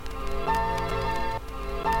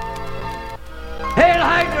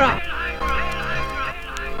I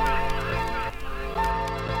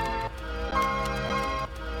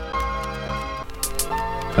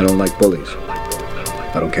don't like bullies.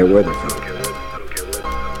 I don't care where they're from.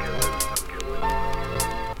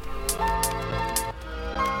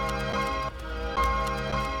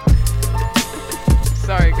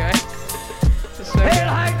 Sorry, guys. This is so good.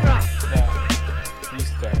 You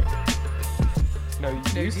start. No,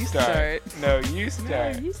 you start. No, you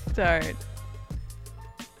start. No, you start.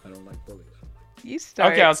 I don't like bullies. You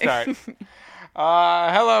start. Okay, I'll start.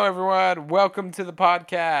 Hello, everyone. Welcome to the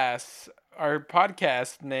podcast. Our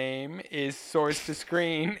podcast name is Source to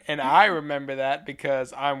Screen, and I remember that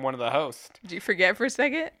because I'm one of the hosts. Did you forget for a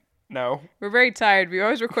second? No. We're very tired. We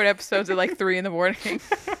always record episodes at like 3 in the morning.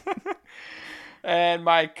 And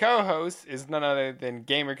my co-host is none other than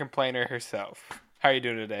Gamer Complainer herself. How are you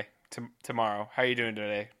doing today? Tomorrow. How are you doing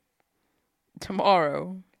today?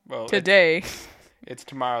 Tomorrow. Well, Today. It's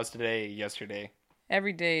tomorrow's today, yesterday.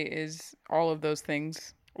 Every day is all of those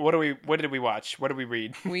things. What did we watch? What did we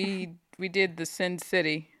read? We did the Sin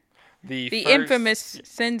City. The Infamous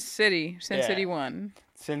Sin City. Sin Yeah. City 1.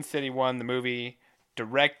 Sin City 1, the movie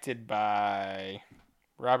directed by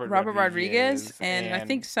Robert Rodriguez and I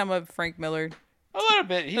think some of Frank Miller. a little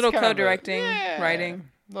bit. He's Little kind of co-directing, writing.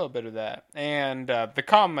 A little bit of that. And the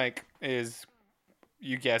comic is,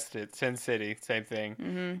 you guessed it, Sin City, same thing.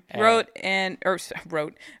 Mm-hmm.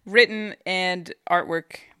 Written and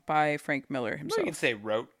artwork by Frank Miller Well, himself. you can say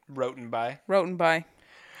written by. Written by.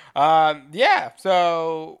 Yeah,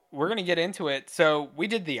 so we're going to get into it. So we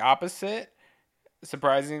did the opposite,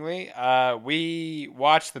 surprisingly. We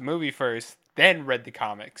watched the movie first, then read the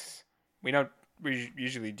comics. We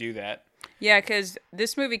usually do that. Yeah, because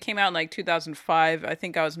this movie came out in like 2005. I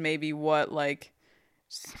think I was maybe, like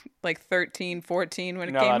 13, 14 when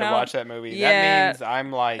it You're came not allowed out. to watch that movie. Yeah. That means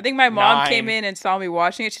I'm like I think my mom 9 came in and saw me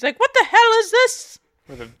watching it. She's like, "What the hell is this?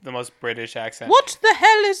 with the most British accent. What the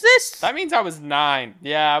hell is this?" That means I was 9.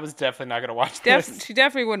 Yeah, I was definitely not going to watch this. She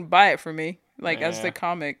definitely wouldn't buy it for me, as Yeah. the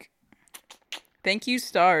comic. Thank you,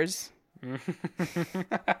 stars.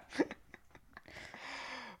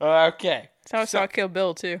 Okay. That's how I saw Kill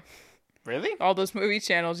Bill, too. Really? All those movie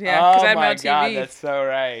channels, yeah. Because Oh I had them my on TV. god, that's so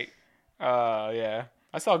right. Yeah.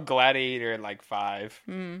 I saw Gladiator at like 5.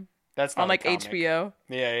 That's not on like a comic. HBO.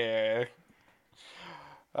 Yeah.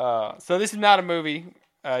 So this is not a movie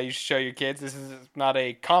you should show your kids. This is not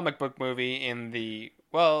a comic book movie in the,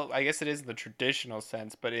 well, I guess it is in the traditional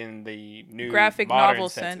sense, but in the new Graphic modern novel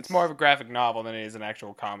sense. sense. It's more of a graphic novel than it is an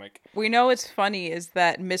actual comic. We know what's funny is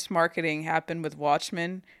that mismarketing happened with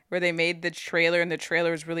Watchmen, where they made the trailer and the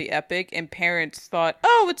trailer was really epic, and parents thought,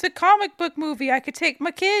 "Oh, it's a comic book movie. I could take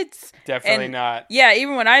my kids." Definitely And, not. Yeah,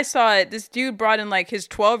 even when I saw it, this dude brought in like his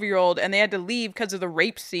 12-year-old, and they had to leave because of the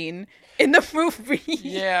rape scene in the movie.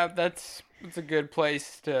 Yeah, that's a good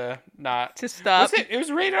place to not To stop. It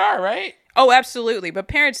was rated R, right? Oh, absolutely. But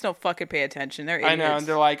parents don't fucking pay attention. They're idiots. I know, and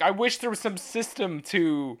they're like, I wish there was some system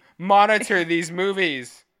to monitor these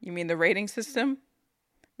movies. You mean the rating system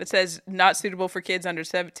that says not suitable for kids under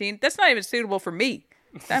 17? That's not even suitable for me.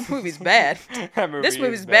 That movie's bad. This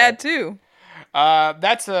movie's bad too.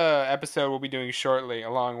 That's a episode we'll be doing shortly,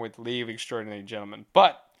 along with League of Extraordinary Gentlemen.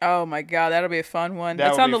 But Oh my god, that'll be a fun one. That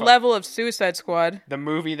That's will on be the fun. level of Suicide Squad. the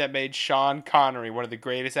movie that made Sean Connery, one of the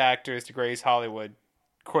greatest actors to grace Hollywood,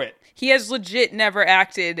 quit. He has legit never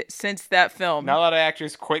acted since that film. Not a lot of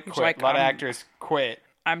actors quit. like, a lot of actors quit.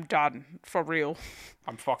 I'm done. For real.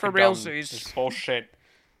 I'm fucking For done. realsies. This bullshit.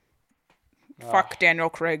 Fuck Daniel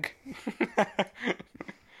Craig.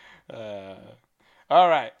 All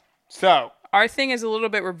right. So, Our thing is a little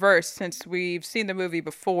bit reversed since we've seen the movie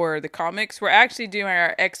before the comics. We're actually doing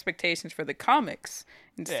our expectations for the comics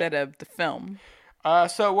instead of the film.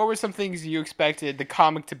 so what were some things you expected the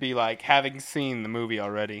comic to be like, having seen the movie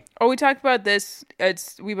already? Oh, we talked about this.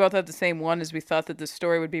 We both had the same one, as we thought that the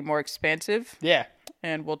story would be more expansive. Yeah.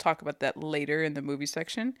 And we'll talk about that later in the movie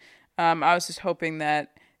section. I was just hoping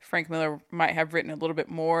that Frank Miller might have written a little bit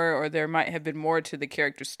more, or there might have been more to the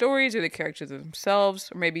character stories or the characters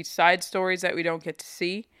themselves, or maybe side stories that we don't get to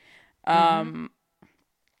see.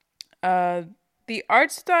 The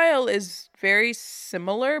art style is very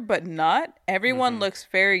similar, but not. Everyone looks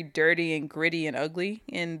very dirty and gritty and ugly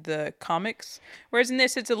in the comics, whereas in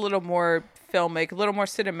this it's a little more filmic, a little more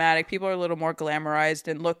cinematic. People are a little more glamorized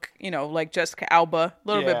and look, like Jessica Alba, a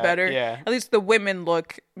little bit better. Yeah. At least the women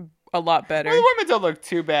look a lot better. Well, the women don't look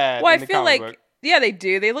too bad. Well, in I the feel comic like, book. yeah, they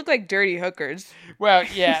do. They look like dirty hookers. Well,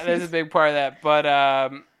 yeah, there's a big part of that. But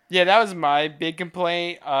yeah, that was my big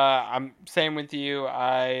complaint. I'm same with you.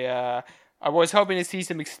 I I was hoping to see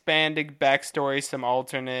some expanded backstory, some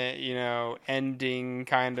alternate, ending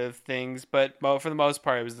kind of things, but for the most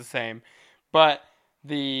part, it was the same. But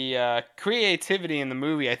the creativity in the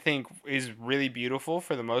movie, I think, is really beautiful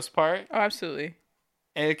for the most part. Oh, absolutely.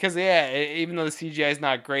 Because, even though the CGI is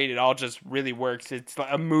not great, it all just really works. It's like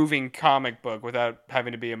a moving comic book without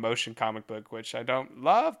having to be a motion comic book, which I don't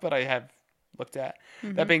love, but I have looked at.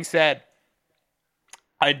 Mm-hmm. That being said,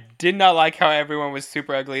 I did not like how everyone was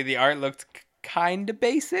super ugly. The art looked kind of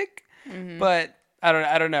basic, but I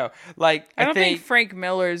don't know. Like, I don't think Frank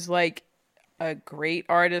Miller's like a great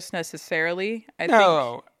artist necessarily. It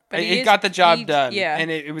got the job done. Yeah.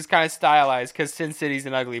 And it was kind of stylized because Sin City's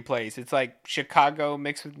an ugly place. It's like Chicago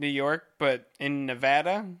mixed with New York, but in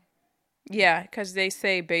Nevada. Yeah, because they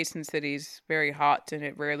say Basin City's very hot and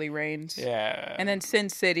it rarely rains. Yeah. And then Sin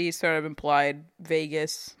City sort of implied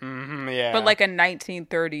Vegas. Mm-hmm, yeah. But like a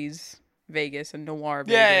 1930s Vegas, a noir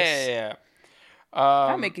Vegas. Yeah.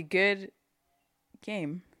 That'd make a good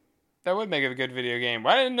game. That would make a good video game.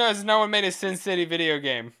 Why didn't no one made a Sin City video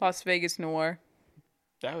game? Las Vegas noir.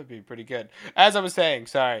 That would be pretty good. As I was saying,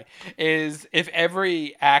 is if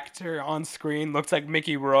every actor on screen looks like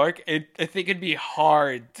Mickey Rourke, I think it'd be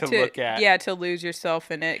hard to look at. Yeah, to lose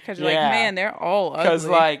yourself in it. Because you're like, man, they're all ugly. Because,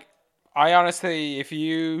 I honestly, if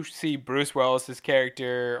you see Bruce Willis's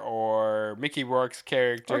character or Mickey Rourke's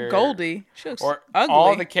character. Or Goldie. She looks or ugly.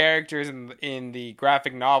 All the characters in the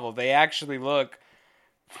graphic novel, they actually look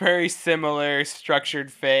very similar, structured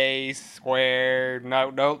face, square,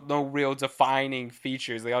 no real defining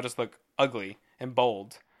features. They all just look ugly and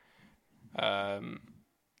bold. But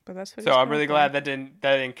that's what so I'm really glad that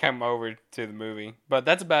didn't come over to the movie. But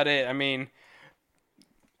that's about it. I mean,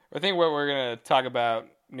 I think what we're gonna talk about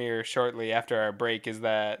near shortly after our break is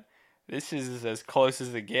that this is as close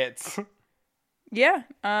as it gets. Yeah.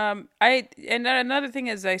 Another thing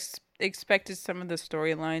is I expected some of the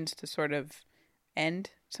storylines to sort of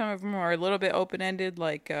end. Some of them are a little bit open-ended,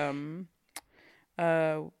 like Senator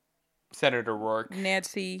Rourke.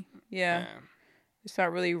 Nancy, yeah. It's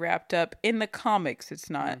not really wrapped up. In the comics, it's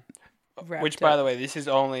not wrapped up. Which, by the way, this is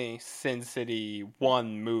only Sin City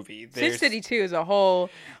 1 movie. Sin City 2 is a whole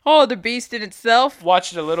the beast in itself.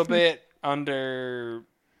 Watched it a little bit under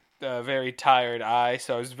a very tired eye,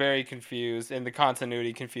 so I was very confused, and the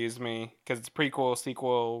continuity confused me, because it's prequel,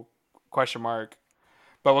 sequel, ?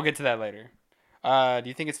 But we'll get to that later. Do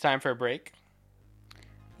you think it's time for a break?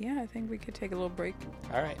 Yeah, I think we could take a little break.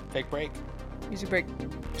 All right, take break. Music break.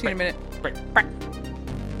 See you in a minute. Break.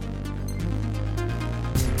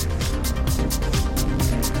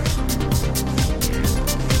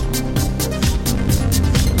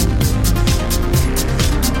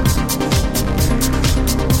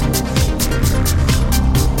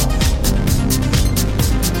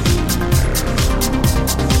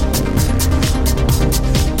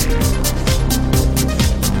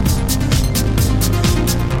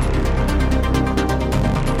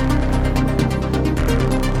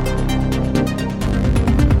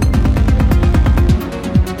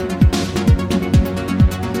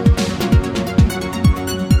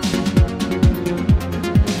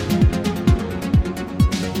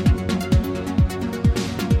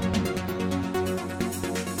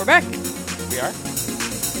 We're back. We are?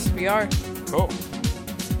 Yes, we are. Cool.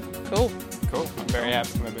 I'm very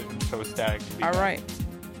happy. I'm so ecstatic to be All right.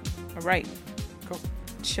 Cool.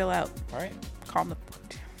 Chill out. All right. Calm the fuck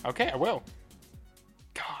down. Okay, I will.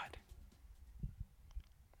 God.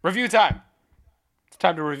 Review time. It's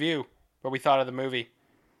time to review what we thought of the movie.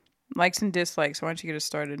 Likes and dislikes. Why don't you get us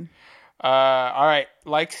started? All right.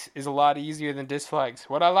 Likes is a lot easier than dislikes.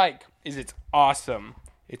 What I like is it's awesome.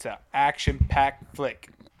 It's an action-packed flick.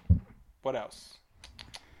 What else?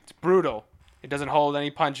 It's brutal. It doesn't hold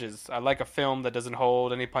any punches. I like a film that doesn't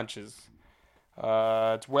hold any punches.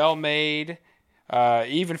 It's well made.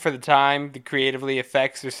 Even for the time, the creatively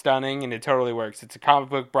effects are stunning, and it totally works. It's a comic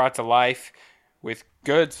book brought to life with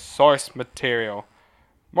good source material.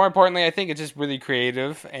 More importantly, I think it's just really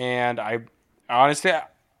creative, and I honestly,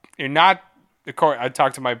 you're not. I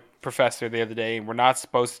talked to my professor the other day, and we're not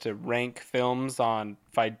supposed to rank films on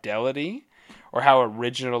fidelity or how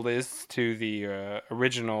original it is to the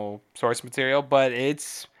original source material, but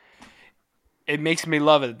it makes me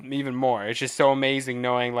love it even more. It's just so amazing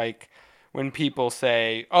knowing, like, when people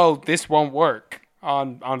say, oh, this won't work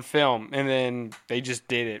on film, and then they just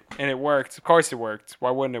did it, and it worked. Of course it worked.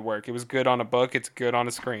 Why wouldn't it work? It was good on a book. It's good on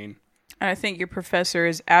a screen. And I think your professor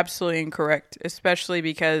is absolutely incorrect, especially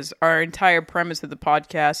because our entire premise of the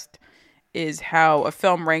podcast is how a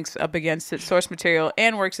film ranks up against its source material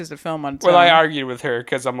and works as a film on its own. Well, I argued with her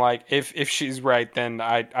because I'm like, if she's right, then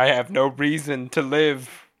I have no reason to live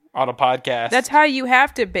on a podcast. That's how you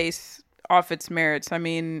have to base off its merits. I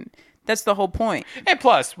mean, that's the whole point. And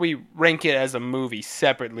plus, we rank it as a movie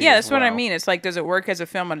separately. Yeah, as that's what I well. mean. It's like, does it work as a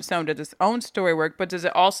film on its own? Does its own story work? But does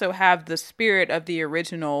it also have the spirit of the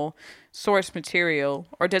original source material?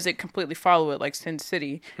 Or does it completely follow it, like Sin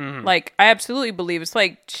City? Mm-hmm. Like, I absolutely believe it's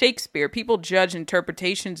like Shakespeare. People judge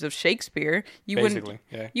interpretations of Shakespeare. Basically,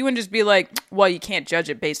 yeah. You wouldn't just be like, well, you can't judge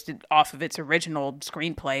it based off of its original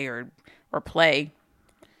screenplay or play.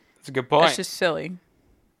 That's a good point. That's just silly.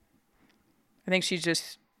 I think she's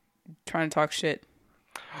just trying to talk shit,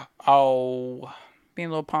 Oh, being a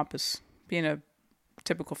little pompous, being a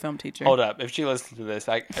typical film teacher. hold up. If she listens to this,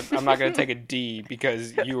 I'm not going to take a D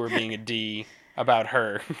because you were being a D about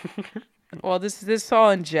her. Well, this is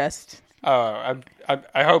all in jest. Oh,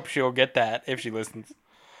 I hope she'll get that if she listens.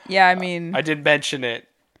 Yeah, I mean, I did mention it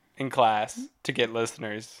in class to get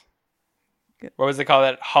listeners. Good. What was it called?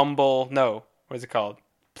 That humble? No, what is it called?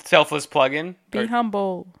 Selfless plugin? be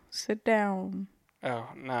humble, sit down, Oh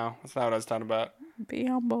no, that's not what I was talking about. be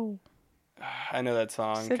humble, I know that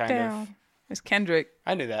song, sit kind down. of. It's Kendrick.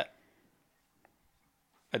 I knew that.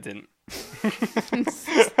 I didn't.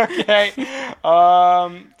 Okay.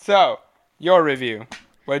 So your review.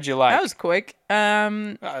 What did you like? That was quick.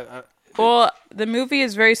 Uh, Well, the movie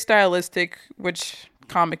is very stylistic, which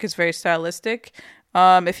comic is very stylistic.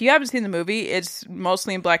 If you haven't seen the movie, it's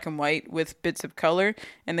mostly in black and white with bits of color.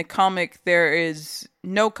 In the comic, there is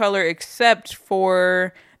no color except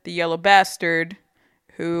for the yellow bastard,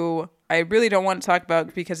 who I really don't want to talk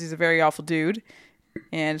about because he's a very awful dude,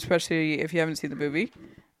 and especially if you haven't seen the movie.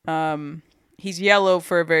 He's yellow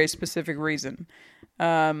for a very specific reason.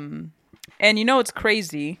 And you know what's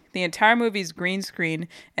crazy? The entire movie is green screen,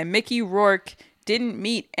 and Mickey Rourke didn't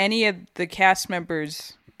meet any of the cast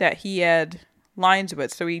members that he had lines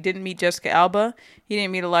with. So he didn't meet Jessica Alba. He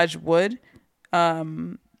didn't meet Elijah Wood.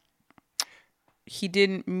 He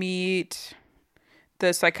didn't meet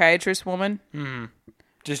the psychiatrist woman.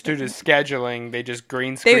 just due to scheduling, they just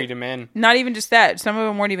green screened him in. Not even just that. Some of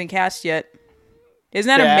them weren't even cast yet. Isn't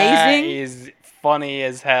that That amazing? is funny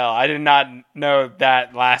as hell. I did not know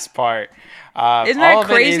that last part. Isn't that all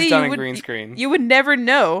crazy? Of it is done You in would- green screen. You would never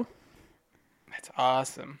know. That's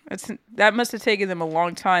awesome. That must have taken them a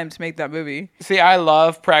long time to make that movie. See, I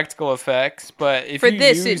love practical effects, but if For you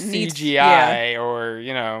this, use it needs- CGI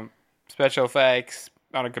or special effects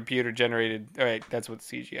on a computer generated, wait, that's what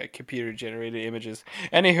CGI, computer generated images.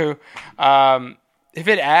 Anywho, if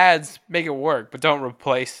it adds, make it work, but don't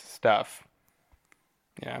replace stuff.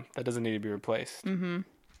 Yeah, that doesn't need to be replaced.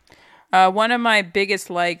 One of my biggest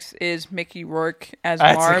likes is Mickey Rourke as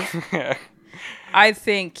Marv. Yeah. I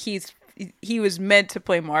think he was meant to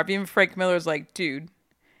play Marv. Even Frank Miller was like, dude,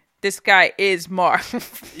 this guy is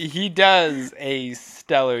Marv. He does a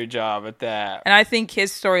stellar job at that. And I think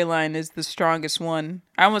his storyline is the strongest one.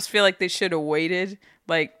 I almost feel like they should have waited,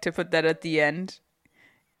 to put that at the end.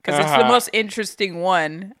 Because it's the most interesting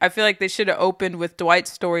one. I feel like they should have opened with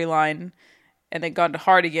Dwight's storyline and then gone to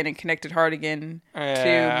Hardigan and connected Hardigan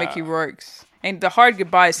to Mickey Rourke's. And the hard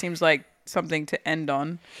goodbye seems like something to end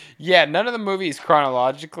on. Yeah, none of the movies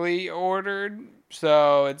chronologically ordered,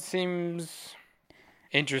 so it seems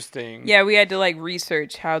interesting. Yeah, we had to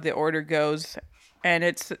research how the order goes,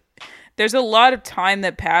 and there's a lot of time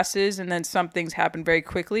that passes, and then some things happen very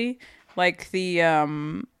quickly. Like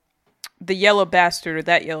the yellow bastard or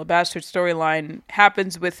that yellow bastard storyline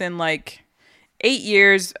happens within 8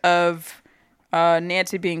 years of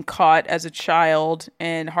Nancy being caught as a child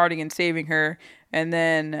and Hardigan saving her, and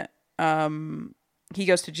then he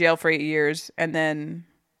goes to jail for 8 years, and then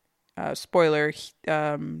spoiler,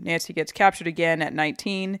 Nancy gets captured again at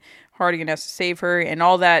 19. Hardigan has to save her, and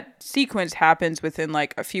all that sequence happens within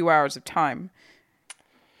a few hours of time.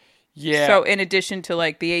 Yeah. So in addition to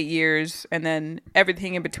the 8 years, and then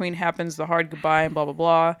everything in between happens, the hard goodbye and blah blah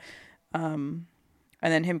blah, and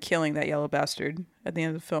then him killing that yellow bastard at the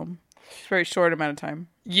end of the film. It's a very short amount of time.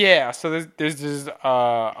 Yeah, so there's just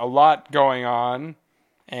a lot going on,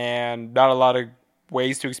 and not a lot of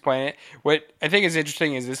ways to explain it. What I think is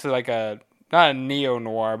interesting is this is not a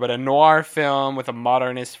neo-noir, but a noir film with a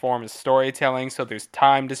modernist form of storytelling. So there's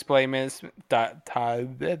time displacement,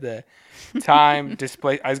 time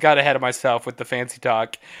display. I got ahead of myself with the fancy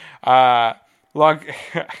talk. A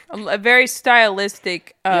very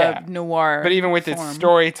stylistic noir. But even with form. its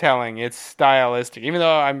storytelling, it's stylistic. Even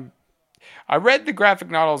though I read the graphic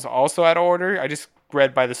novels also out of order. I just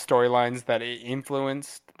read by the storylines that it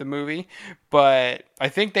influenced the movie. But I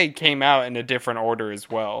think they came out in a different order as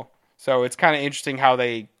well. So it's kind of interesting how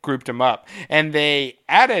they grouped them up. And they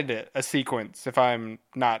added a sequence, if I'm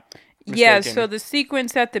not Yeah, mistaken. so the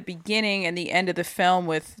sequence at the beginning and the end of the film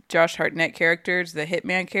with Josh Hartnett characters, the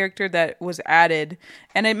hitman character that was added,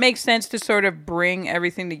 and it makes sense to sort of bring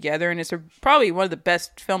everything together, and it's probably one of the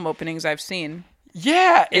best film openings I've seen.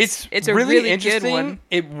 Yeah, It's it's a really really good interesting. one.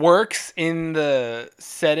 It works in the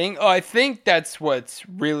setting. Oh, I think that's what's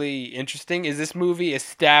really interesting is this movie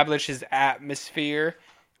establishes atmosphere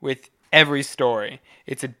with every story.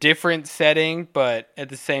 It's a different setting, but at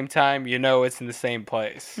the same time, you know it's in the same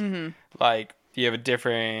place. Mm-hmm. Like, you have a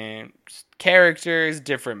different characters,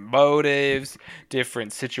 different motives,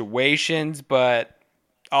 different situations, but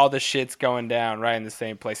all the shit's going down right in the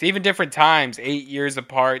same place. Even different times, 8 years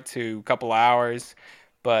apart to a couple hours.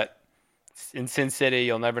 But in Sin City,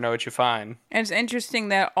 you'll never know what you find. And it's interesting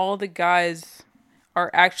that all the guys are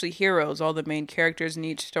actually heroes, all the main characters in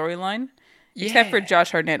each storyline. Except for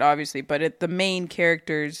Josh Hartnett, obviously. But the main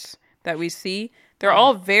characters that we see, they're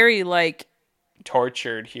all very, like...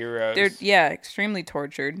 Tortured heroes. They're, extremely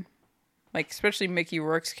tortured. Like, especially Mickey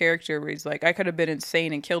Rourke's character, where he's like, I could have been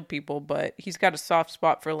insane and killed people, but he's got a soft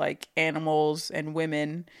spot for, like, animals and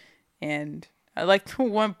women. And I like the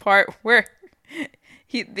one part where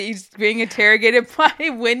he's being interrogated by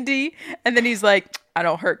Wendy, and then he's like, I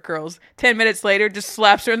don't hurt girls. 10 minutes later, just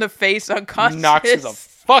slaps her in the face unconscious. Knocks her the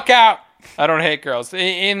fuck out. I don't hate girls. I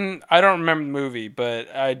don't remember the movie,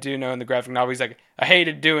 but I do know in the graphic novel, he's like, I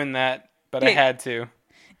hated doing that, but I had to.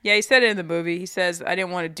 Yeah, he said it in the movie. He says, I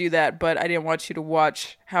didn't want to do that, but I didn't want you to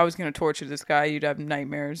watch how I was going to torture this guy. You'd have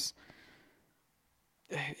nightmares.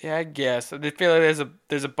 Yeah, I guess. I feel like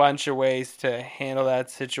there's a bunch of ways to handle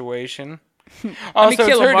that situation. Also,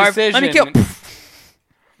 it's her decision. Let me kill.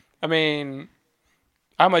 I mean,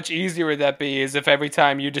 how much easier would that be? Is if every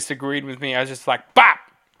time you disagreed with me, I was just like, bop.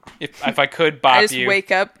 If I could bop you, I just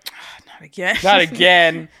wake up. Not again. Not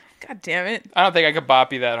again. God damn it. I don't think I could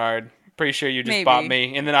bop you that hard. Pretty sure you just Maybe. bop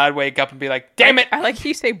me, and then I'd wake up and be like, "Damn it!" I like how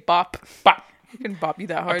you say bop. Bop. I couldn't bop you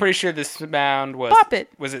that hard. I'm pretty sure the sound was Bop it.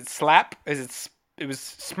 Was it slap? It was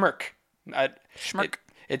smirk. Schmirk.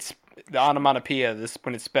 It's the onomatopoeia.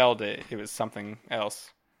 When it spelled it, it was something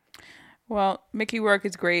else. Well, Mickey Rourke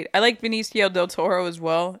is great. I like Benicio del Toro as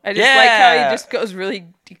well. I just like how he just goes really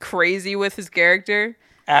crazy with his character.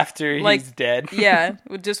 After he's dead. Yeah,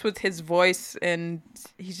 just with his voice, and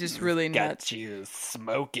he's just really nuts. Got you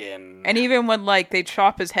smoking. And even when, like, they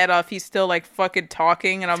chop his head off, he's still, like, fucking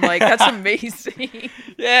talking, and I'm like, that's amazing.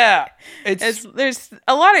 Yeah. There's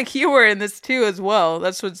a lot of humor in this, too, as well.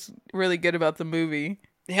 That's what's really good about the movie.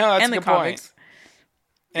 Yeah, that's and a the good comics.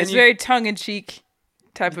 point. It's very tongue-in-cheek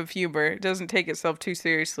type of humor. It doesn't take itself too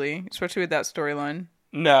seriously, especially with that storyline.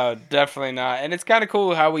 No, definitely not. And it's kind of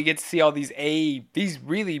cool how we get to see all these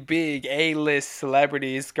really big A-list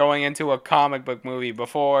celebrities going into a comic book movie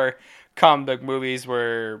before comic book movies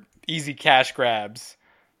were easy cash grabs.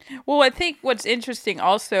 Well, I think what's interesting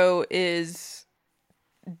also is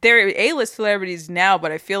they're A-list celebrities now,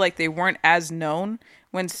 but I feel like they weren't as known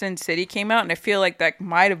when Sin City came out, and I feel like that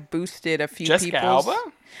might have boosted a few Jessica people.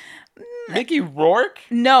 Alba? Mickey Rourke?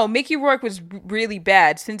 No, Mickey Rourke was really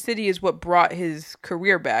bad. Sin City is what brought his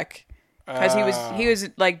career back. Because he was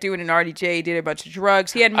like doing an RDJ, did a bunch of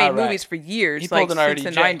drugs. He hadn't made movies for years, He like pulled an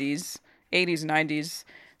since the RDJ. 90s, 80s, 90s.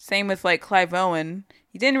 Same with like Clive Owen.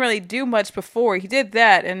 He didn't really do much before. He did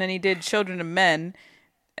that, and then he did Children of Men,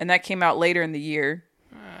 and that came out later in the year.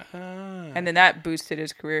 And then that boosted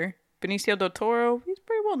his career. Benicio del Toro, he's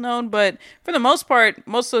pretty well known, but for the most part,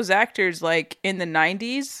 most of those actors like in the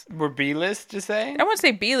 90s Were B-list, to say? I wouldn't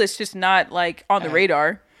say B-list, just not like on the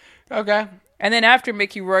radar. Okay. And then after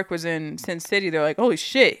Mickey Rourke was in Sin City, they're like, holy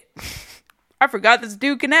shit, I forgot this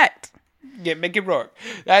dude can act. Get Mickey Rourke.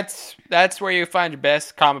 That's where you find your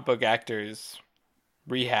best comic book actors.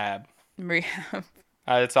 Rehab.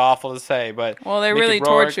 It's awful to say, but well, they Mickey really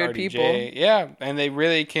Rourke, tortured RDJ, people. Yeah, and they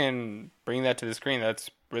really can bring that to the screen. That's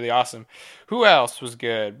really awesome. Who else was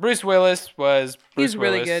good? Bruce Willis was. He's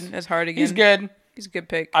really good as Hardigan. He's good. He's a good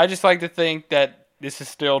pick. I just like to think that this is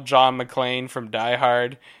still John McClane from Die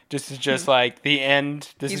Hard. This is just like the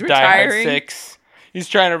end. This He's is Die Hard retiring. 6. He's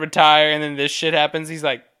trying to retire, and then this shit happens. He's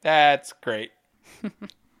like, that's great.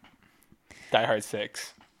 Die Hard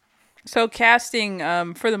 6. So casting,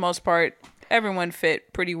 for the most part, everyone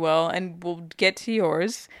fit pretty well, and we'll get to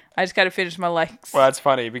yours. I just got to finish my likes. Well, that's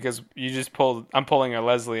funny because you just pulled. I'm pulling a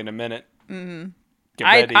Leslie in a minute. Mm-hmm. Get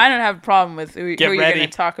I ready. don't have a problem with who you're ready. going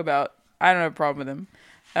to talk about. I don't have a problem with him.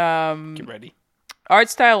 Get ready. Art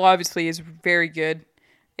style obviously is very good.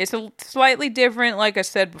 It's a slightly different, like I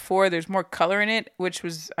said before. There's more color in it, which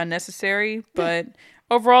was unnecessary. But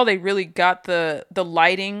overall, they really got the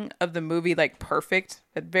lighting of the movie like perfect.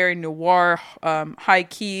 Very noir, high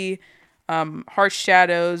key, harsh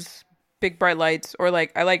shadows, big bright lights, or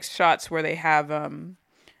like I like shots where they have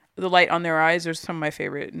the light on their eyes. Are some of my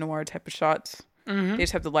favorite noir type of shots. Mm-hmm. They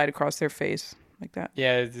just have the light across their face like that.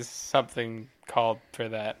 Yeah, there's something called for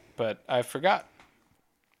that, but I forgot.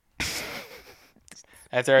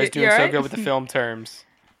 After I was doing so good with the film terms.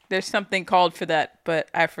 There's something called for that, but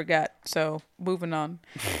I forgot. So moving on.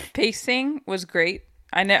 Pacing was great.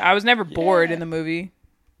 I was never bored in the movie.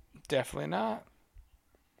 Definitely not.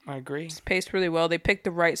 I agree. It's paced really well. They picked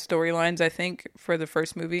the right storylines, I think, for the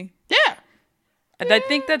first movie. Yeah. And I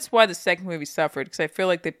think that's why the second movie suffered, because I feel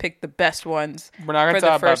like they picked the best ones. We're not going to for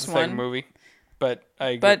talk the about first the second one. movie, but I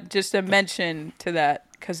agree. But just a mention to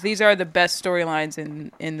that, because these are the best storylines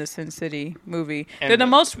in the Sin City movie. And they're the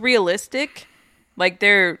most realistic. Like,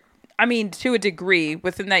 they're, I mean, to a degree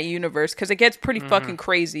within that universe, because it gets pretty fucking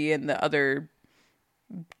crazy in the other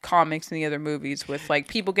comics and the other movies with, like,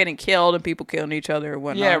 people getting killed and people killing each other and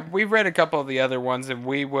whatnot. Yeah, we've read a couple of the other ones, and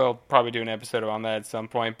we will probably do an episode on that at some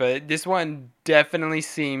point. But this one definitely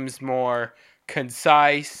seems more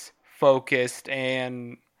concise, focused,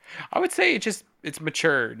 and I would say it's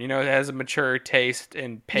matured. You know, it has a mature taste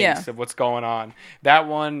and pace of what's going on. That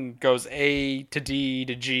one goes A to D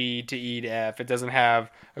to G to E to F. It doesn't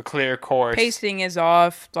have a clear course. Pacing is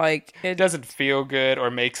off. Like, It doesn't feel good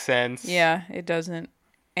or make sense. Yeah, it doesn't.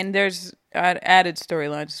 And there's added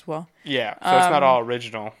storylines as well. Yeah, so it's not all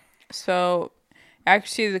original. So,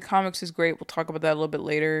 actually, the comics is great. We'll talk about that a little bit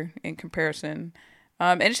later in comparison.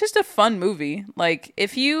 And it's just a fun movie. Like,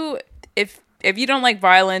 if you don't like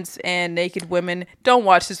violence and naked women, don't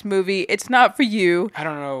watch this movie. It's not for you. I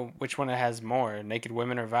don't know which one it has more, naked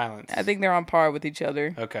women or violence. I think they're on par with each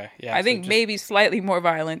other. Okay, yeah. I think maybe slightly more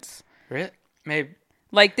violence. Really? Maybe.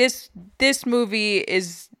 Like, this movie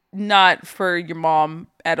is not for your mom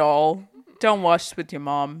at all. Don't watch this with your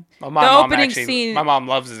mom. Well, My mom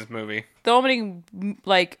loves this movie. The opening,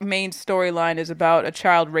 like, main storyline is about a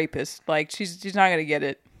child rapist. Like, she's not gonna get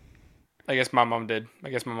it. I guess my mom did. I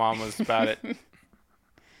guess my mom was about it.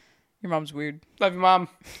 Your mom's weird. Love you, Mom.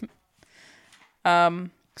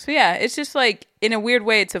 So yeah, it's just like, in a weird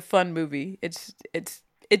way, it's a fun movie. Its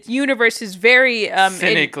universe is very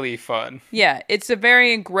cynically fun. Yeah, it's a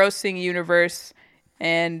very engrossing universe,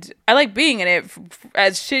 and I like being in it,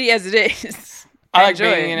 as shitty as it is. I like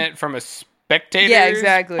being in it from a spectator's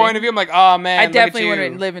point of view. I'm like, oh man, I definitely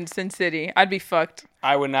wouldn't live in Sin City. I'd be fucked.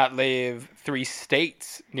 I would not live 3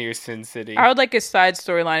 states near Sin City. I would like a side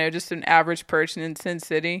storyline of just an average person in Sin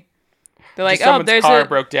City. They're like, someone's there's car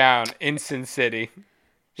broke down in Sin City.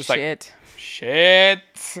 Just shit. Shit.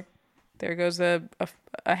 There goes a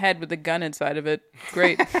head with a gun inside of it.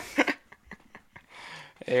 Great.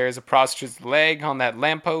 There's a prostitute's leg on that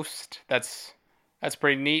lamppost. That's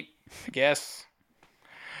pretty neat, I guess.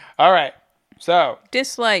 All right. So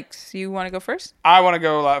Dislikes. You want to go first? I want to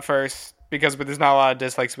go a lot first because there's not a lot of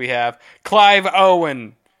dislikes we have. Clive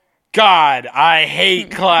Owen. God, I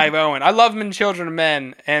hate Clive Owen. I love him in Children of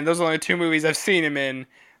Men, and those are only 2 movies I've seen him in. I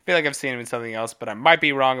feel like I've seen him in something else, but I might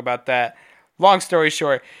be wrong about that. Long story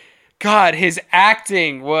short, God, his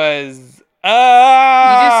acting was...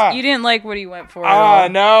 You didn't like what he went for at all.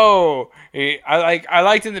 No. I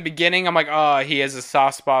liked in the beginning. I'm like, oh, he has a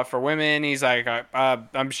soft spot for women. He's like,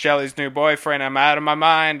 I'm Shelley's new boyfriend. I'm out of my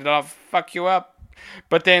mind, and I'll fuck you up.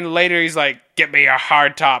 But then later he's like, get me a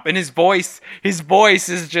hard top. And his voice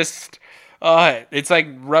is just, it's like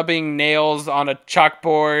rubbing nails on a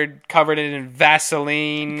chalkboard covered in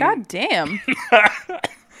Vaseline. God damn.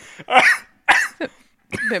 A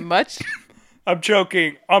bit much. I'm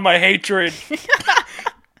choking on my hatred.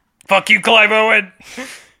 Fuck you, Clive Owen.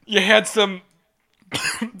 You had some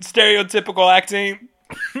stereotypical acting,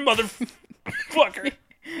 motherfucker.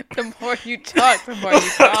 The more you talk, the more you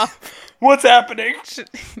cough. What's happening?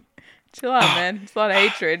 Chill out, man. It's a lot of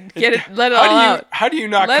hatred. Let it all out. How do you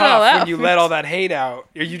not cough when you let all that hate out?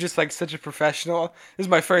 Are you just like such a professional? This is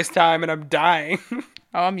my first time and I'm dying.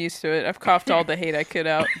 Oh, I'm used to it. I've coughed all the hate I could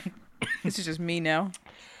out. This is just me now.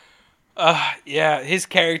 Yeah, his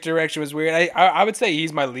character direction was weird. I would say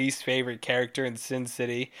he's my least favorite character in Sin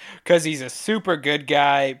City because he's a super good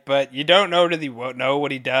guy, but you don't really know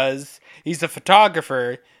what he does. He's a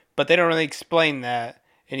photographer, but they don't really explain that.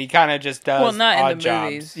 And he kind of just does odd jobs.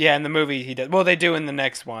 Movies. Yeah, in the movie he does. Well, they do in the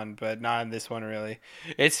next one, but not in this one really.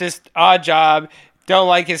 It's just odd job. Don't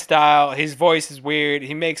like his style. His voice is weird.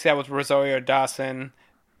 He makes out with Rosario Dawson.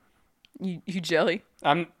 You jelly?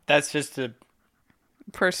 That's just a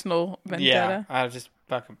personal vendetta. Yeah, I just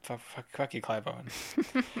fuck you, Clive Owen.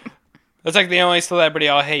 That's like the only celebrity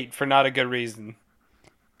I'll hate for not a good reason.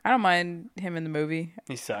 I don't mind him in the movie.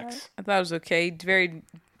 He sucks. I thought it was okay. He's very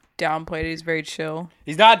downplayed. He's very chill.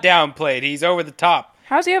 He's not downplayed. He's over the top.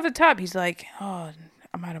 How's he over the top? He's like, oh,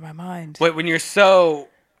 I'm out of my mind. Wait, when you're so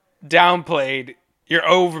downplayed, you're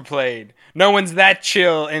overplayed. No one's that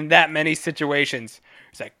chill in that many situations.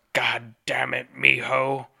 It's like, God damn it,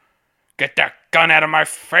 mijo. Get that gun out of my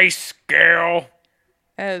face, girl.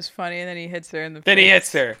 That was funny, and then he hits her in the Then face. he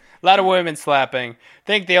hits her. A lot of women slapping. I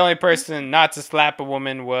think the only person not to slap a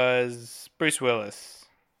woman was Bruce Willis.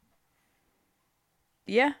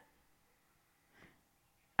 Yeah.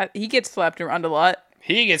 He gets slapped around a lot.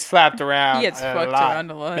 He gets slapped around. He gets a fucked lot. around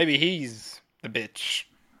a lot. Maybe he's the bitch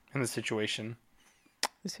in the situation.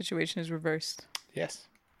 The situation is reversed. Yes.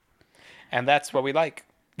 And that's what we like.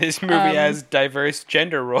 This movie has diverse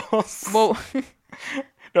gender roles. Well,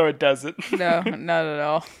 No, it doesn't. no, not at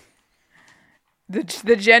all.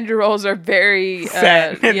 The gender roles are very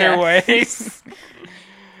Set in their yeah. ways.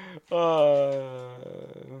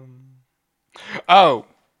 Oh,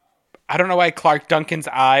 I don't know why Clark Duncan's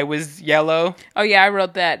eye was yellow. Oh yeah, I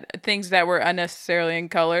wrote that. Things that were unnecessarily in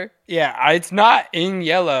color. Yeah, it's not in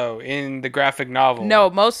yellow in the graphic novel. No,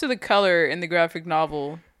 most of the color in the graphic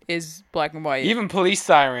novel is black and white. Even police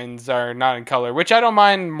sirens are not in color, which I don't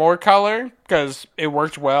mind more color because it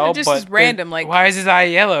worked well. It just but is random, like, why is his eye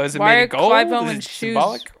yellow? Is it why made are of gold? Clive Is Owen's it shoes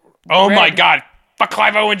symbolic? Oh my red? god! Fuck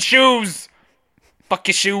Clive Owen's shoes! Fuck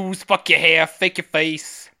your shoes! Fuck your hair! Fake your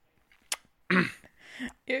face!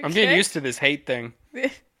 I'm getting used to this hate thing.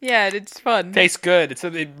 Yeah, it's fun. Tastes good.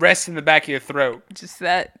 It rests in the back of your throat Just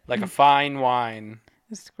that. like a fine wine.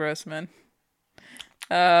 It's gross, man.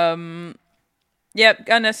 Yep,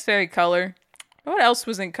 unnecessary color. What else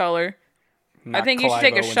was in color? I Not think you should Clive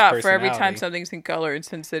take a Owen's shot for every time personality. something's in color in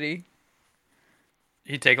Sin City.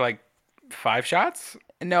 You take like 5 shots?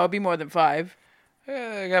 No, it'd be more than 5.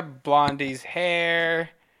 I got Blondie's hair.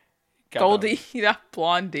 Got Goldie, not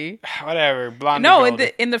Blondie. Whatever. Blondie. No,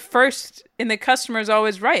 Goldie. in the customer's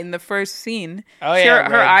always right in the first scene. Oh, yeah,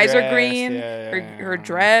 her red eyes are dress. green. Yeah, yeah, her yeah.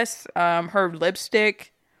 dress, her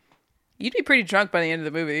lipstick. You'd be pretty drunk by the end of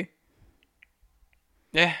the movie.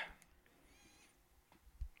 Yeah.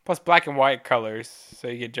 Plus black and white colors, so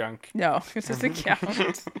you get drunk. No, this doesn't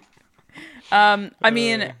count. I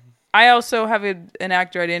mean, I also have an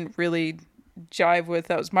actor I didn't really jive with.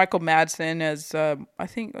 That was Michael Madsen as I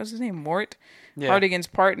think what was his name, Mort, Yeah. Hardigan's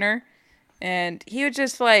partner, and he was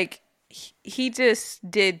just like he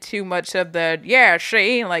just did too much of the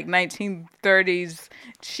like 1930s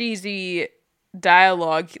cheesy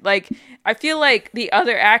dialogue. Like I feel like the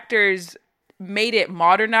other actors made it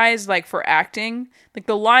modernized, like for acting. Like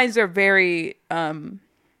the lines are very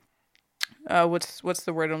what's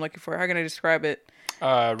the word I'm looking for? How can I describe it?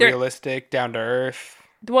 Realistic, down to earth.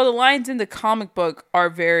 Well, the lines in the comic book are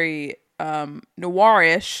very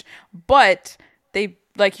noirish, but they,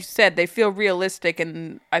 like you said, they feel realistic,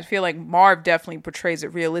 and I feel like Marv definitely portrays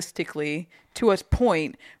it realistically to a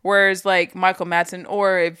point, whereas like Michael Madsen,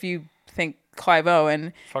 or if you think Clive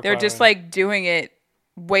Owen, Fuck they're Clive just Owen. like doing it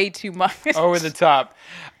way too much. Over the top.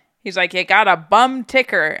 He's like, you got a bum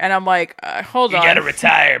ticker, and I'm like, hold You on. gotta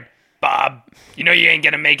retire, Bob. You know you ain't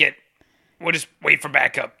gonna make it. We'll just wait for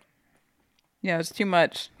backup. Yeah, it's too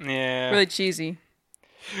much. Yeah. Really cheesy.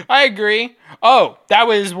 I agree. Oh, that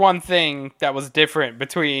was one thing that was different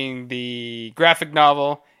between the graphic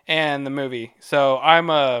novel and the movie. So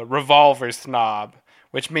I'm a revolver snob,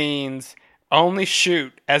 which means only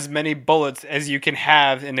shoot as many bullets as you can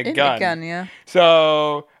have in a In gun. the gun, yeah.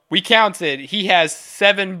 So we counted. He has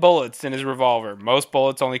 7 bullets in his revolver. Most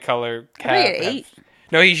bullets only color. I thought he had 8.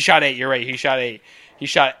 No, he shot 8. You're right. He shot 8. He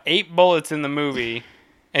shot 8 bullets in the movie.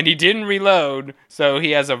 And he didn't reload, so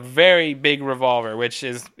he has a very big revolver, which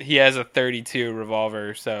is, he has a 32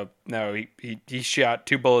 revolver, so no, he shot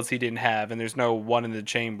 2 bullets he didn't have, and there's no one in the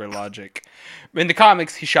chamber logic. In the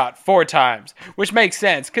comics, he shot 4 times, which makes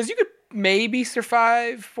sense, because you could maybe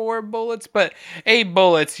survive 4 bullets, but 8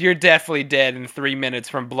 bullets, you're definitely dead in 3 minutes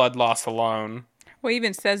from blood loss alone. Well, he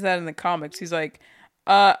even says that in the comics. He's like,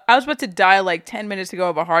 I was about to die like 10 minutes ago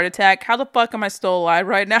of a heart attack. How the fuck am I still alive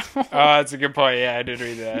right now? Oh, that's a good point. Yeah, I did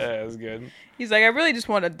read that. That was good. He's like, I really just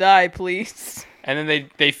want to die, please. And then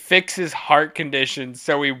they fix his heart condition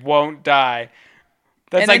so he won't die.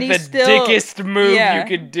 That's And like then the he's still- dickest move yeah. you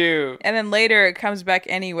could do. And then later it comes back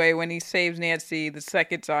anyway when he saves Nancy the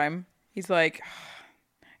second time. He's like,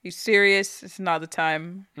 you serious? It's not the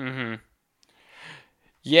time. Mm-hmm.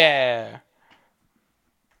 Yeah.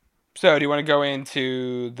 So, do you want to go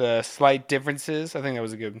into the slight differences? I think that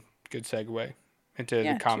was a good segue into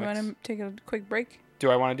Yeah, the do comics. you want to take a quick break? Do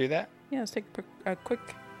I want to do that? Yeah, let's take a quick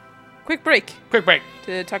break Quick break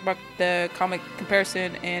to talk about the comic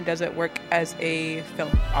comparison and does it work as a film?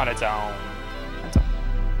 on its own. That's all.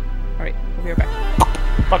 All right, we'll be right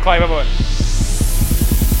back. Fuck Clive Owen.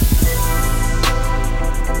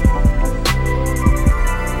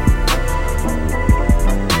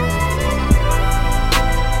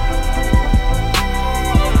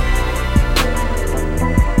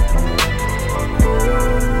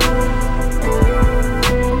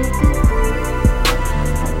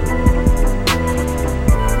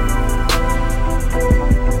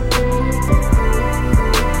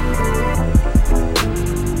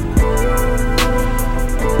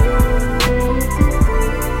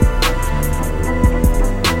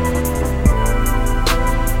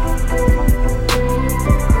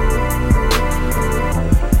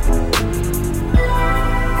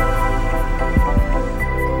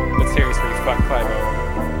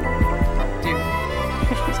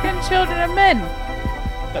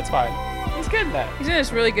 that? He's in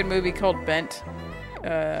this really good movie called Bent.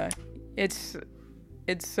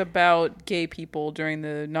 It's about gay people during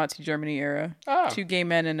the Nazi Germany era. Oh. 2 gay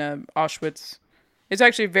men in Auschwitz. It's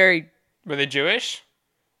actually very... Were they Jewish?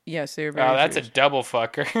 Yes, they were very Oh, that's Jewish. a double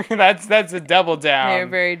fucker. that's a double down. They were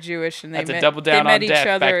very Jewish, and That's a double down they met on each death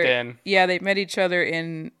other. back then. Yeah, they met each other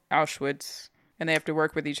in Auschwitz, and they have to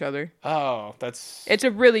work with each other. Oh, that's... It's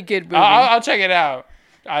a really good movie. I'll check it out.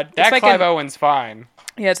 That like Clive Owen's fine.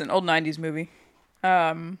 Yeah, it's an old 90s movie.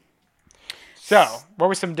 So, what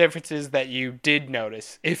were some differences that you did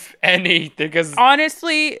notice, if any? Because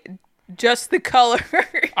Honestly, just the color.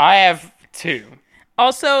 I have 2.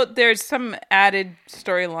 Also, there's some added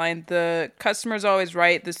storyline. The customer's always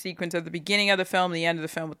right. The sequence at the beginning of the film, the end of the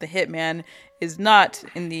film with the hitman is not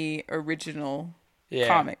in the original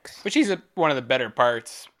comics. Which he's one of the better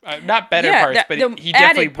parts. Not better parts, but he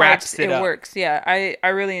definitely wraps it up. It works, yeah. I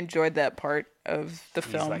really enjoyed that part of the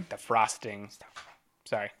film. He's like the frosting.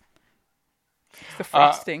 Sorry. The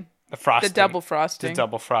frosting. The frosting. The double frosting. The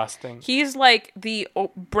double frosting. He's like the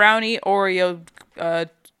brownie Oreo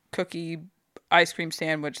cookie ice cream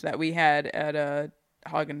sandwich that we had at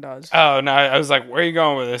Haagen-Dazs. Oh, no, I was like, where are you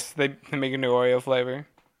going with this? They make a new Oreo flavor.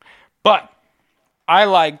 But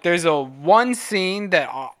there's one scene that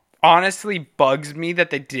honestly bugs me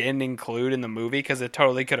that they didn't include in the movie because it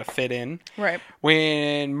totally could have fit in. Right.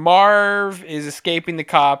 When Marv is escaping the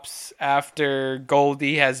cops after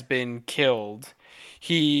Goldie has been killed,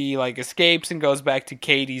 he escapes and goes back to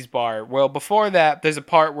Katie's bar. Well, before that, there's a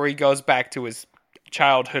part where he goes back to his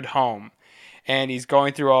childhood home. And he's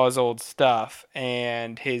going through all his old stuff,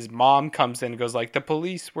 and his mom comes in and goes the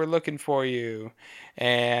police were looking for you.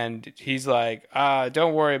 And he's like,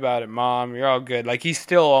 don't worry about it, Mom. You're all good. He's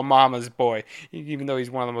still a mama's boy, even though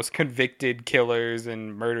he's one of the most convicted killers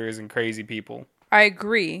and murderers and crazy people. I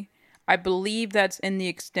agree. I believe that's in the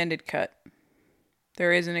extended cut.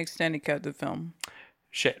 There is an extended cut of the film.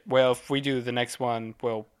 Shit. Well, if we do the next one,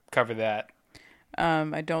 we'll cover that.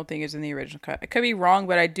 I don't think it's in the original cut. I could be wrong,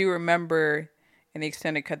 but I do remember in the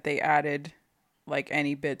extended cut they added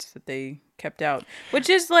any bits that they kept out, which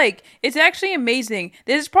is it's actually amazing.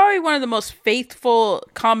 This is probably one of the most faithful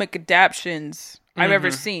comic adaptions I've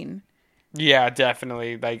ever seen. Yeah,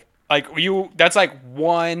 definitely. That's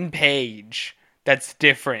one page that's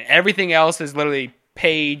different. Everything else is literally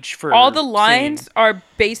page for all the lines scene. are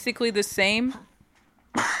basically the same.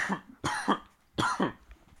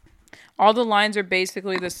 All the lines are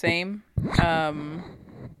basically the same.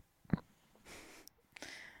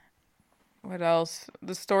 What else?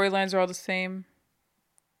 The storylines are all the same.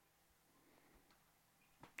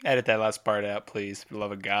 Edit that last part out, please, for the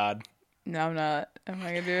love of God. No, I'm not. I'm not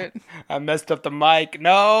gonna do it. I messed up the mic.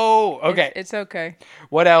 No! Okay. It's okay.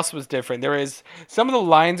 What else was different? Some of the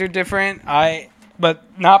lines are different, but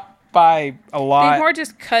not by a lot. They more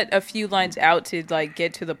just cut a few lines out to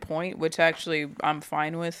get to the point, which actually I'm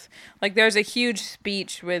fine with. There's a huge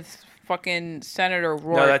speech with fucking Senator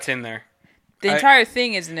Rourke. No, that's in there. The entire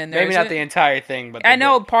thing isn't in there. Maybe not the entire thing, but I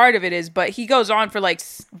know part of it is, but he goes on for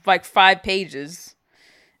 5 pages,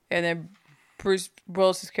 and then Bruce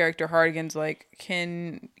Willis's character Hardigan's like,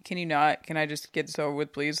 "Can you not? Can I just get this over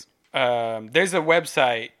with, please?" There's a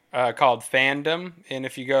website called Fandom, and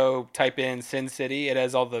if you go type in Sin City, it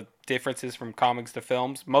has all the differences from comics to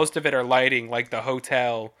films. Most of it are lighting, the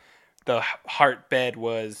hotel, the heart bed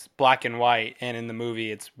was black and white, and in the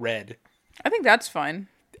movie it's red. I think that's fine.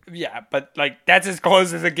 Yeah, but that's as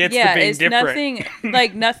close as it gets to being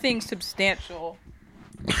different. Nothing substantial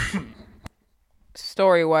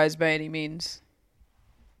story-wise by any means.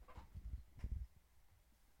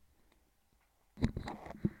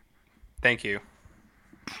 Thank you.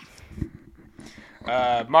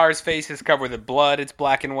 Mars' face is covered with blood. It's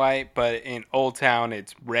black and white, but in Old Town,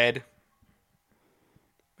 it's red.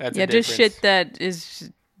 That's a difference. Just shit that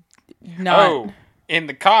is not... Oh, in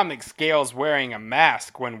the comics, Gale's wearing a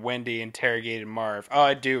mask when Wendy interrogated Marv. Oh,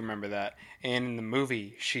 I do remember that. And in the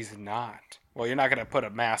movie, she's not. Well, you're not going to put a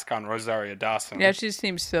mask on Rosario Dawson. Yeah, she just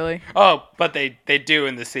seems silly. Oh, but they do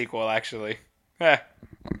in the sequel, actually.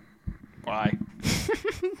 Why?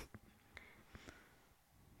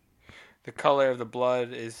 The color of the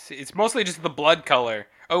blood it's mostly just the blood color.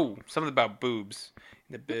 Oh, something about boobs.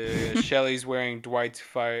 Shelley's wearing Dwight's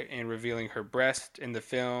fire and revealing her breast in the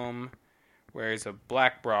film. Wears a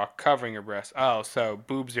black bra covering her breast. Oh, so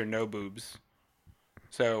boobs or no boobs.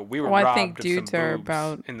 So we were robbed I think of dudes some are boobs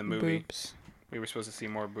about in the movie. boobs. We were supposed to see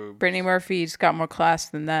more boobs. Brittany Murphy's got more class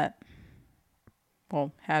than that.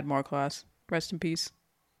 Well, had more class. Rest in peace.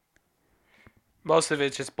 Most of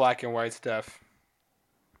it's just black and white stuff.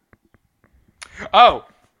 Oh,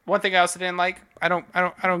 one thing I also didn't like.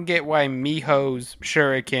 don't get why Miho's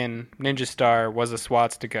Shuriken Ninja Star was a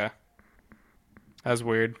swastika. That was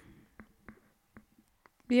weird.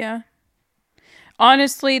 Yeah.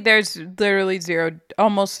 Honestly, there's literally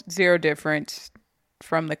almost zero difference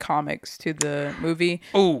from the comics to the movie.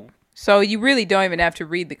 Ooh. So you really don't even have to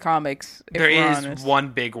read the comics. If There we're is honest. one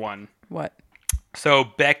big one. What? So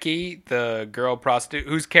Becky, the girl prostitute,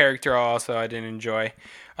 whose character also I didn't enjoy,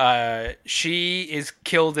 she is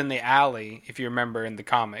killed in the alley, if you remember in the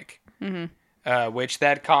comic. Mm-hmm. Which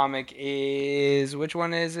that comic is... Which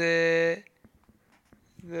one is it?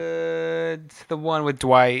 It's the one with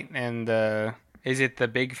Dwight and the... Is it the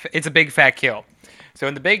big... It's a big fat kill. So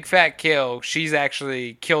in the big fat kill, she's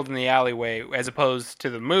actually killed in the alleyway, as opposed to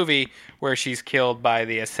the movie where she's killed by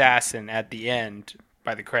the assassin at the end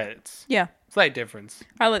by the credits. Yeah. Slight difference.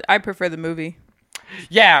 I prefer the movie.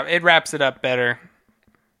 Yeah, it wraps it up better.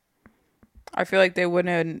 I feel like they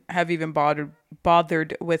wouldn't have even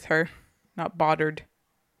bothered with her. Not bothered.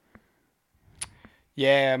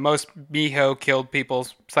 Yeah, most Miho killed people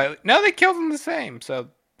slightly. No, they killed them the same. So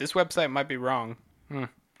this website might be wrong.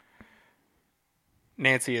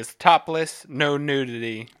 Nancy is topless, no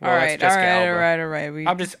nudity. Well, all that's right. Jessica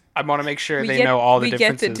Alba. I want to make sure they know all the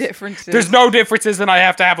differences. We get the differences. There's no differences, and I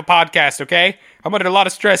have to have a podcast. Okay, I'm under a lot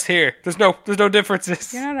of stress here. There's no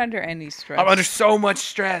differences. You're not under any stress. I'm under so much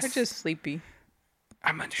stress. You're just sleepy.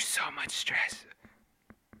 I'm under so much stress.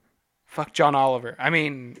 Fuck John Oliver. I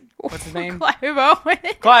mean, what's his name? Clive Owen.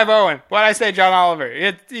 Clive Owen. Why'd I say John Oliver?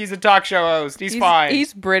 He's a talk show host. He's fine.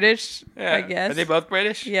 He's British, Yeah. I guess. Are they both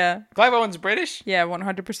British? Yeah. Clive Owen's British? Yeah,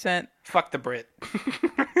 100%. Fuck the Brit.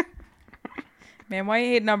 Man, why are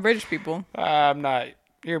you hating on British people? I'm not.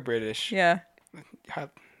 You're British. Yeah.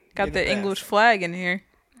 Got the English flag in here.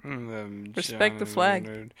 Respect the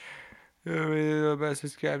flag. All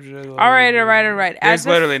right. There's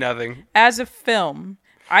literally nothing. As a film,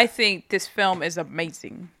 I think this film is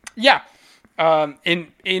amazing. Yeah.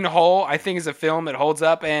 In whole, I think as a film, it holds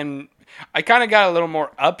up. And I kind of got a little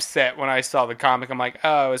more upset when I saw the comic. I'm like, oh,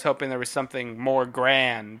 I was hoping there was something more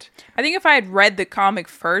grand. I think if I had read the comic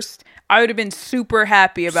first, I would have been super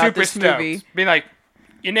happy about this movie. Being like,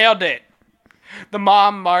 you nailed it. The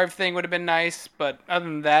mom Marv thing would have been nice, but other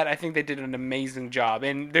than that, I think they did an amazing job.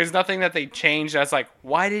 And there's nothing that they changed that's like,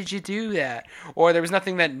 why did you do that? Or there was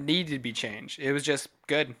nothing that needed to be changed. It was just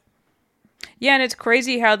good. Yeah, and it's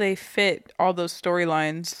crazy how they fit all those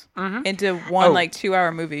storylines into one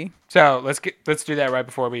 2-hour movie. So let's do that right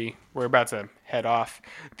before we're about to head off.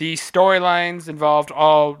 The storylines involved,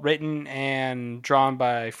 all written and drawn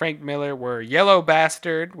by Frank Miller, were Yellow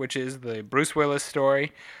Bastard, which is the Bruce Willis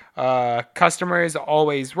story. Customer is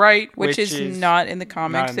Always Right, which is not in the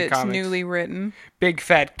comics. It's newly written. Big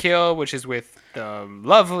Fat Kill, which is with the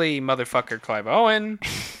lovely motherfucker Clive Owen.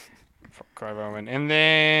 And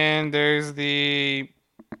then there's the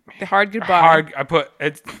Hard Goodbye.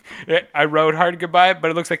 I wrote Hard Goodbye,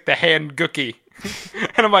 but it looks like the Hand Gookie.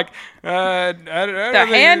 And I'm like, the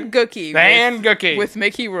Hand Gookie with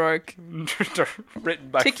Mickey Rourke. Written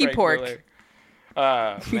by Tiki Frank Pork. Miller.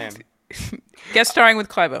 Man. Guest starring with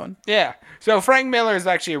Clive Owen. Yeah. So Frank Miller is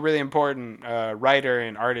actually a really important writer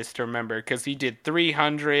and artist to remember because he did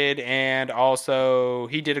 300 and also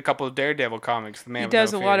he did a couple of Daredevil comics. He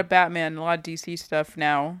does a lot of Batman, a lot of DC stuff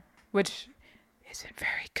now, which isn't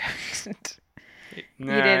very good.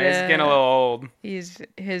 Nah, it's getting a little old.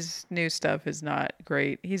 His new stuff is not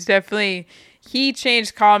great. He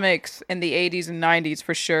changed comics in the 80s and 90s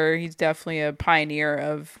for sure. He's definitely a pioneer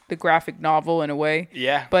of the graphic novel in a way.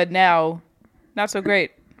 Yeah. But now, not so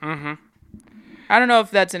great. Mm-hmm. I don't know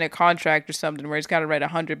if that's in a contract or something where he's got to write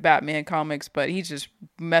 100 Batman comics, but he's just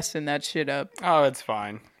messing that shit up. Oh, it's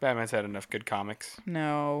fine. Batman's had enough good comics.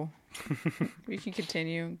 No. We can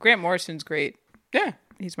continue. Grant Morrison's great. Yeah.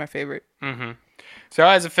 He's my favorite. Mm-hmm. So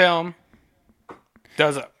as a film,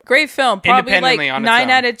 does it? Great film. Probably like 9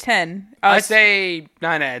 out of 10. I say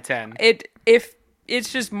 9 out of 10. If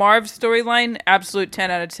it's just Marv's storyline, absolute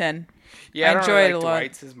 10 out of 10. Yeah, I don't enjoy really it a lot.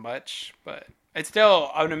 Dwight's as much, but it's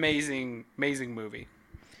still an amazing movie.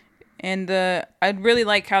 And I'd really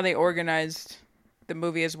like how they organized the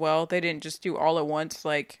movie as well. They didn't just do all at once,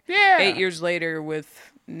 8 years later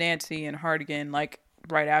with Nancy and Hardigan,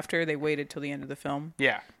 right after. They waited till the end of the film.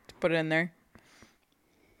 Yeah. To put it in there.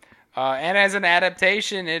 And as an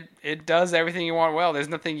adaptation, it does everything you want well. There's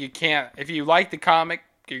nothing you can't. If you like the comic,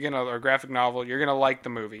 or graphic novel, you're gonna like the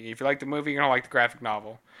movie. If you like the movie, you're gonna like the graphic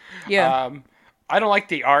novel. Yeah. I don't like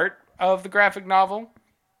the art of the graphic novel,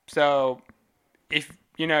 so if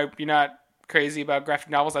you're not crazy about graphic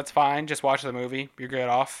novels, that's fine. Just watch the movie. You're good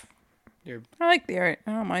off. I like the art.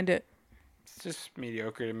 I don't mind it. It's just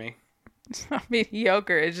mediocre to me. It's not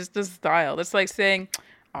mediocre. It's just a style. It's like saying,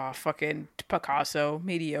 "Oh, fucking Picasso,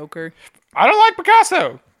 mediocre." I don't like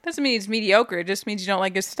Picasso. Doesn't mean it's mediocre. It just means you don't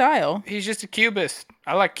like his style. He's just a cubist.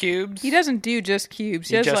 I like cubes. He doesn't do just cubes.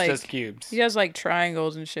 He just does cubes. He does like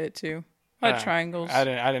triangles and shit too. A lot of triangles. I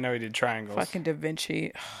didn't know he did triangles. Fucking Da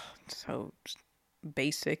Vinci. So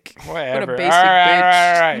basic. Whatever. What a basic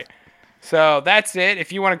bitch. All right. So that's it.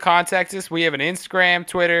 If you want to contact us, we have an Instagram,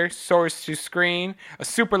 Twitter, Source to Screen, a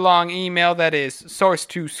super long email that is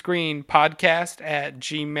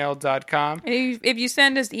source2screenpodcast@gmail.com. And if you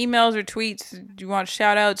send us emails or tweets, you want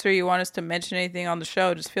shout outs or you want us to mention anything on the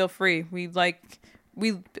show, just feel free. We love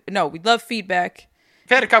feedback.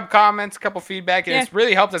 We've had a couple comments, a couple feedback, and it's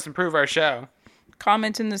really helped us improve our show.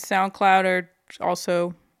 Comments in the SoundCloud are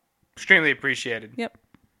also extremely appreciated. Yep.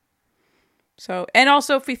 So, and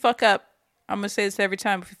also if we fuck up, I'm going to say this every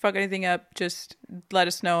time. If we fuck anything up, just let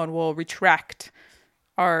us know and we'll retract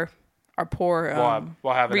our poor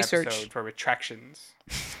we'll have an research. Episode for retractions.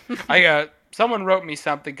 Someone wrote me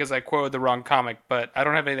something because I quoted the wrong comic, but I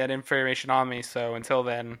don't have any of that information on me. So until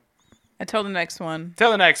then. Until the next one.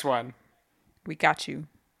 We got you.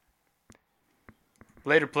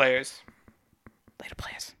 Later, players.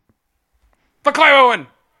 Fuck Clive Owen!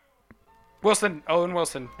 Owen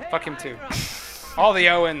Wilson. Fuck him too. All the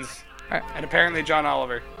Owens. Right. And apparently John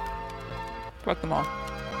Oliver. Fuck them all.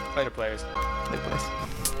 Later, players.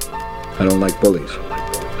 I don't like bullies.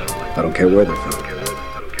 I don't care where they're from.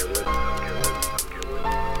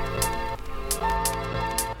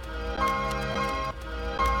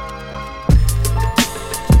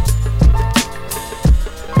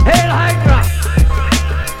 Hail Hydra!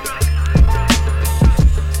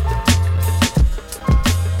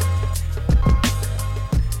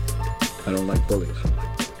 I don't like bullies.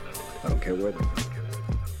 I don't care where they're from.